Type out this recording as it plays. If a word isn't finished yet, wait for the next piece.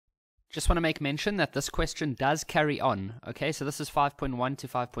Just want to make mention that this question does carry on. Okay, so this is 5.1 to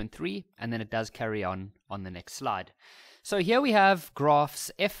 5.3, and then it does carry on the next slide. So here we have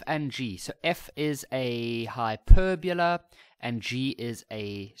graphs f and g. So f is a hyperbola, and g is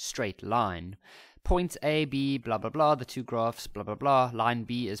a straight line. Point A, B, blah, blah, blah, the two graphs, blah, blah, blah. Line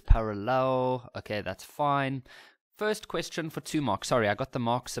B is parallel. Okay, that's fine. First question for 2 marks. Sorry, I got the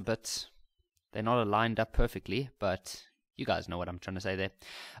marks a bit, they're not aligned up perfectly, but you guys know what I'm trying to say there.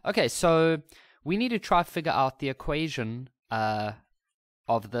 Okay, so we need to try to figure out the equation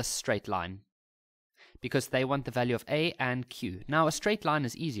of this straight line, because they want the value of A and Q. Now, a straight line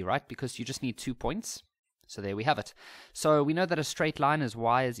is easy, right? Because you just need 2 points. So there we have it. So we know that a straight line is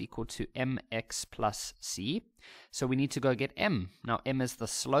y is equal to mx plus c. So we need to go get m. Now, m is the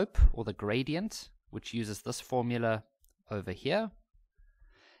slope or the gradient, which uses this formula over here.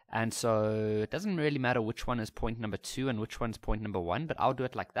 And so it doesn't really matter which one is point number 2 and which one's point number 1, but I'll do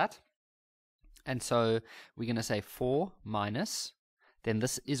it like that. And so we're going to say 4 minus, then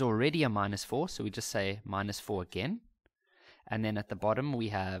this is already a minus 4, so we just say minus 4 again. And then at the bottom we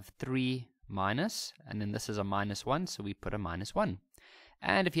have 3 minus, and then this is a minus 1, so we put a minus 1.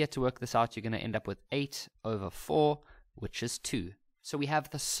 And if you had to work this out, you're going to end up with 8 over 4, which is 2. So we have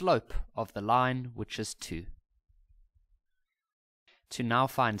the slope of the line, which is 2. To now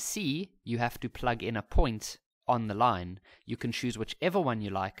find C, you have to plug in a point on the line. You can choose whichever one you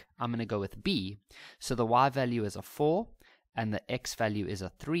like. I'm going to go with B. So the y value is a 4, and the x value is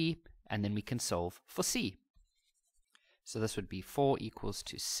a 3, and then we can solve for C. So this would be 4 equals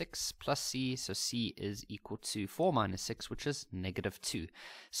to 6 plus c, so c is equal to 4 minus 6, which is negative 2.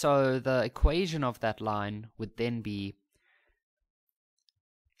 So the equation of that line would then be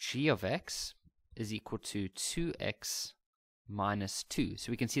g of x is equal to 2x minus 2.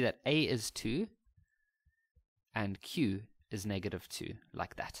 So we can see that a is 2 and q is negative 2,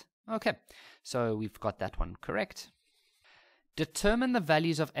 like that. Okay, so we've got that one correct. Determine the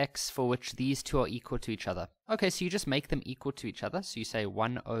values of x for which these two are equal to each other. Okay, so you just make them equal to each other. So you say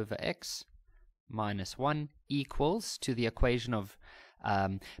 1 over x minus 1 equals to the equation of...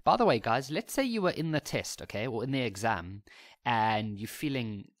 by the way, guys, let's say you were in the test, okay, or in the exam, and you're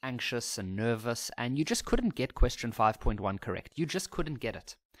feeling anxious and nervous, and you just couldn't get question 5.1 correct. You just couldn't get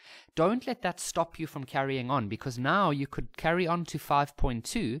it. Don't let that stop you from carrying on, because now you could carry on to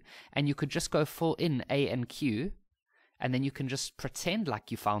 5.2, and you could just go full in A and Q, and then you can just pretend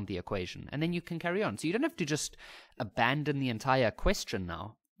like you found the equation, and then you can carry on. So you don't have to just abandon the entire question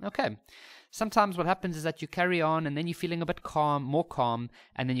now. Okay. Sometimes what happens is that you carry on, and then you're feeling a bit calm, more calm,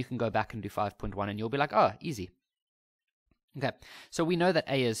 and then you can go back and do 5.1, and you'll be like, oh, easy. Okay. So we know that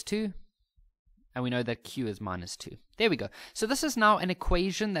A is 2, and we know that Q is minus 2. There we go. So this is now an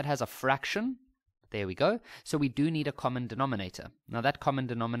equation that has a fraction. There we go. So we do need a common denominator. Now that common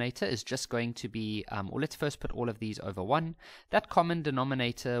denominator is just going to be, or let's first put all of these over 1. That common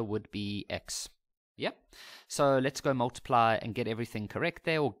denominator would be x. Yeah. So let's go multiply and get everything correct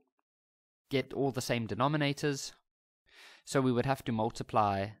there, or get all the same denominators. So we would have to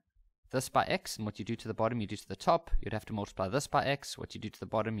multiply this by x, and what you do to the bottom, you do to the top. You'd have to multiply this by x, what you do to the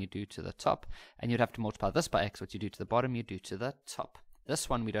bottom, you do to the top. And you'd have to multiply this by x, what you do to the bottom, you do to the top. This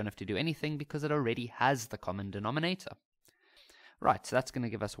one we don't have to do anything because it already has the common denominator. Right, so that's going to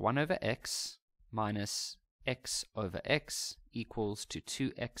give us 1 over x minus x over x equals to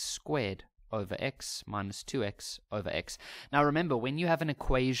 2x squared over x minus 2x over x. Now remember, when you have an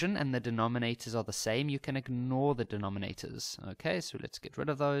equation and the denominators are the same, you can ignore the denominators. Okay, so let's get rid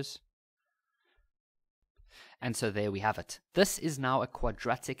of those. And so there we have it. This is now a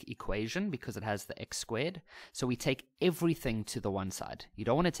quadratic equation because it has the x squared. So we take everything to the one side. You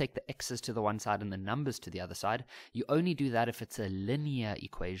don't want to take the x's to the one side and the numbers to the other side. You only do that if it's a linear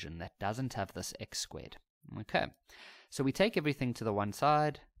equation that doesn't have this x squared. Okay, so we take everything to the one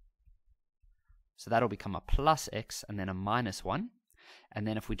side. So that'll become a plus x and then a minus 1. And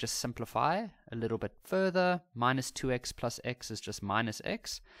then if we just simplify a little bit further, minus 2x plus x is just minus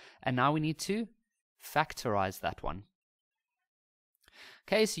x. And now we need to factorize that one.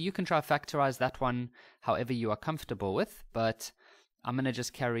 Okay, so you can try factorize that one however you are comfortable with, but I'm going to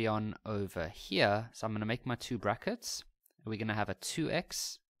just carry on over here. So I'm going to make my 2 brackets. We're going to have a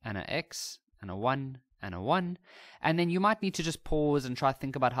 2x and a x and a 1 and a 1. And then you might need to just pause and try to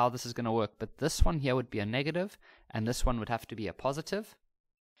think about how this is going to work. But this one here would be a negative, and this one would have to be a positive.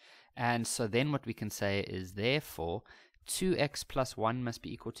 And so then what we can say is, therefore, 2x plus 1 must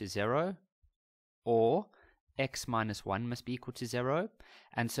be equal to 0, or x minus 1 must be equal to 0.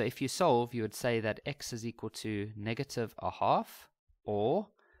 And so if you solve, you would say that x is equal to negative a half, or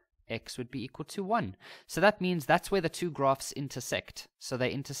x would be equal to 1. So that means that's where the 2 graphs intersect. So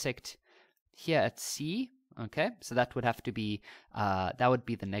they intersect here at C, okay, so that would have to be, that would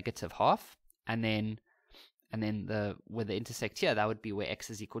be the negative half, and then where they intersect here, that would be where x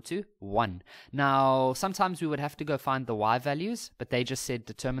is equal to 1. Now, sometimes we would have to go find the y values, but they just said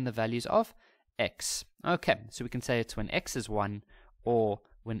determine the values of x. Okay, so we can say it's when x is 1 or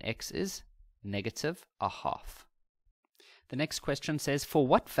when x is negative a half. The next question says, for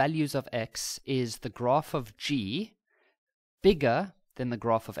what values of x is the graph of g bigger than the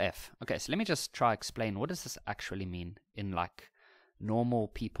graph of f? Okay, so let me just try explain what does this actually mean in like normal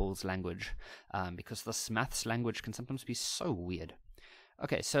people's language, because this maths language can sometimes be so weird.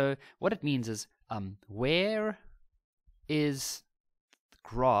 Okay, so what it means is where is the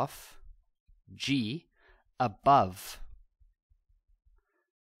graph g above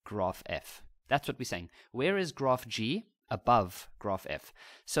graph f? That's what we're saying. Where is graph g above graph f?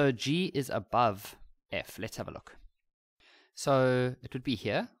 So g is above f. Let's have a look. So it would be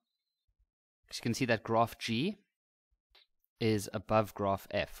here. So you can see that graph g is above graph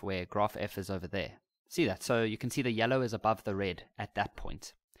f, where graph f is over there. See that? So you can see the yellow is above the red at that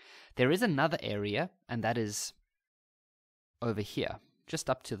point. There is another area, and that is over here, just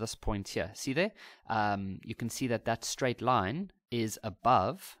up to this point here. See there? You can see that that straight line is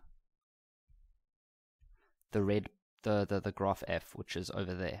above the red, the graph f, which is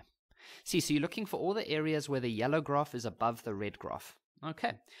over there. See, so you're looking for all the areas where the yellow graph is above the red graph.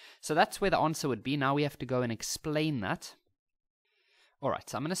 Okay, so that's where the answer would be. Now we have to go and explain that.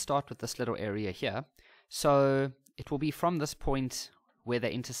 Alright, so I'm going to start with this little area here. So it will be from this point where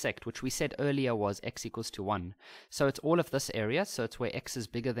they intersect, which we said earlier was x equals to 1. So it's all of this area, so it's where x is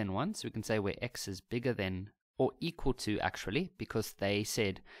bigger than 1. So we can say where x is bigger than or equal to, actually, because they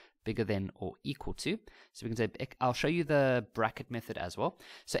said bigger than or equal to. So we can say, I'll show you the bracket method as well.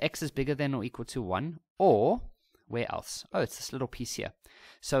 So x is bigger than or equal to 1, or where else? Oh, it's this little piece here.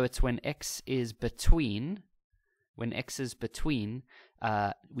 So it's when x is between,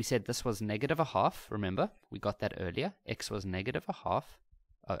 we said this was negative a half, remember? We got that earlier. X was negative a half,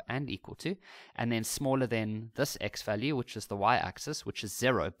 and equal to, and then smaller than this x value, which is the y-axis, which is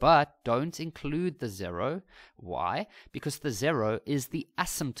 0. But don't include the 0. Why? Because the 0 is the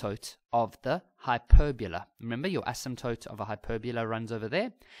asymptote of the hyperbola. Remember, your asymptote of a hyperbola runs over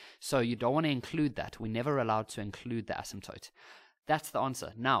there, so you don't want to include that. We're never allowed to include the asymptote. That's the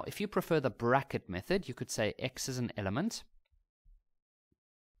answer. Now, if you prefer the bracket method, you could say x is an element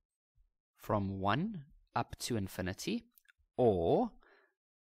from 1 up to infinity, or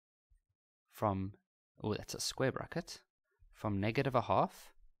from, oh, that's a square bracket, from negative a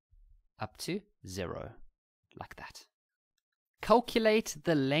half up to 0, like that. Calculate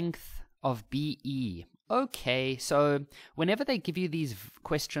the length of BE. Okay, so whenever they give you these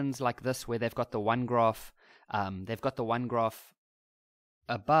questions like this, where they've got the one graph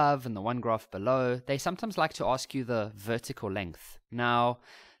above and the one graph below, they sometimes like to ask you the vertical length. Now,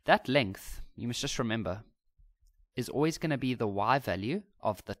 that length, you must just remember, is always going to be the y value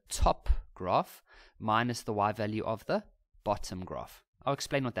of the top graph minus the y value of the bottom graph. I'll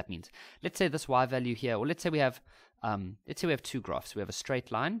explain what that means. Let's say this y value here, or let's say we have two graphs. We have a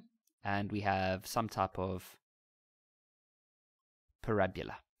straight line and we have some type of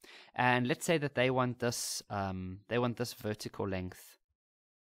parabola. And let's say that they want this vertical length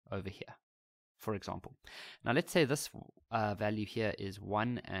over here, for example. Now let's say this value here is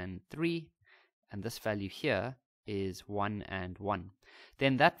 1 and 3, and this value here is 1 and 1.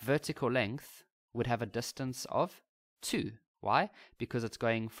 Then that vertical length would have a distance of 2. Why? Because it's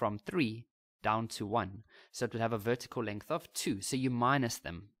going from 3 down to 1. So it would have a vertical length of 2. So you minus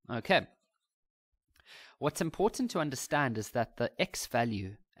them. Okay. What's important to understand is that the x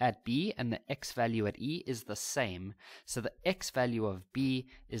value at B and the x value at E is the same. So the x value of B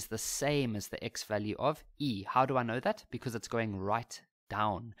is the same as the x value of E. How do I know that? Because it's going right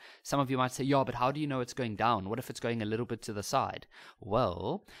down. Some of you might say, yeah, but how do you know it's going down? What if it's going a little bit to the side?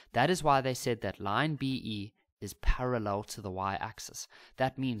 Well, that is why they said that line BE is parallel to the y-axis.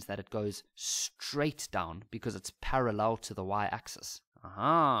 That means that it goes straight down because it's parallel to the y-axis.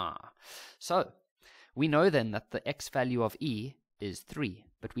 Aha! So, we know then that the x value of E is 3,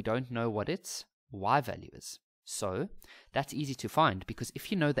 but we don't know what its y value is. So, that's easy to find, because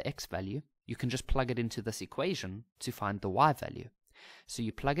if you know the x value, you can just plug it into this equation to find the y value. So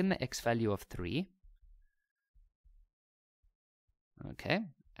you plug in the x value of 3, okay,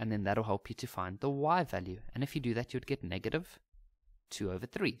 and then that'll help you to find the y value. And if you do that, you'd get negative 2 over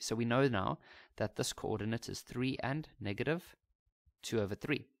 3. So we know now that this coordinate is 3 and negative 2 over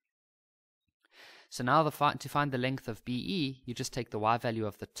 3. So now to find the length of BE, you just take the y value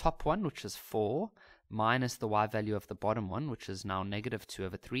of the top one, which is 4, minus the y value of the bottom one, which is now negative 2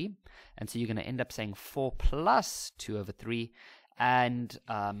 over 3. And so you're going to end up saying 4 plus 2 over 3. And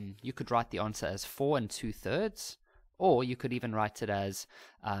you could write the answer as 4 2/3. Or you could even write it as,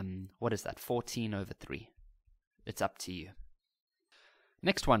 what is that, 14 over 3. It's up to you.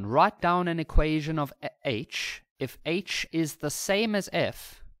 Next one, write down an equation of h if h is the same as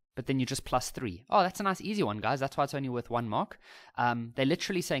f, but then you just plus 3. Oh, that's a nice easy one, guys. That's why it's only worth 1 mark. They're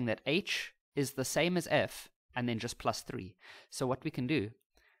literally saying that h is the same as f, and then just plus 3. So what we can do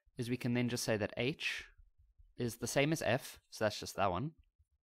is we can then just say that h is the same as f, so that's just that one.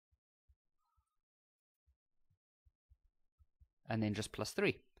 And then just plus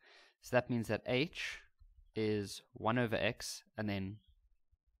 3. So that means that h is 1 over x, and then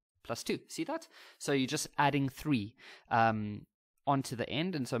plus 2. See that? So you're just adding 3 onto the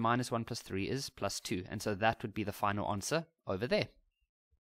end, and so minus 1 plus 3 is plus 2. And so that would be the final answer over there.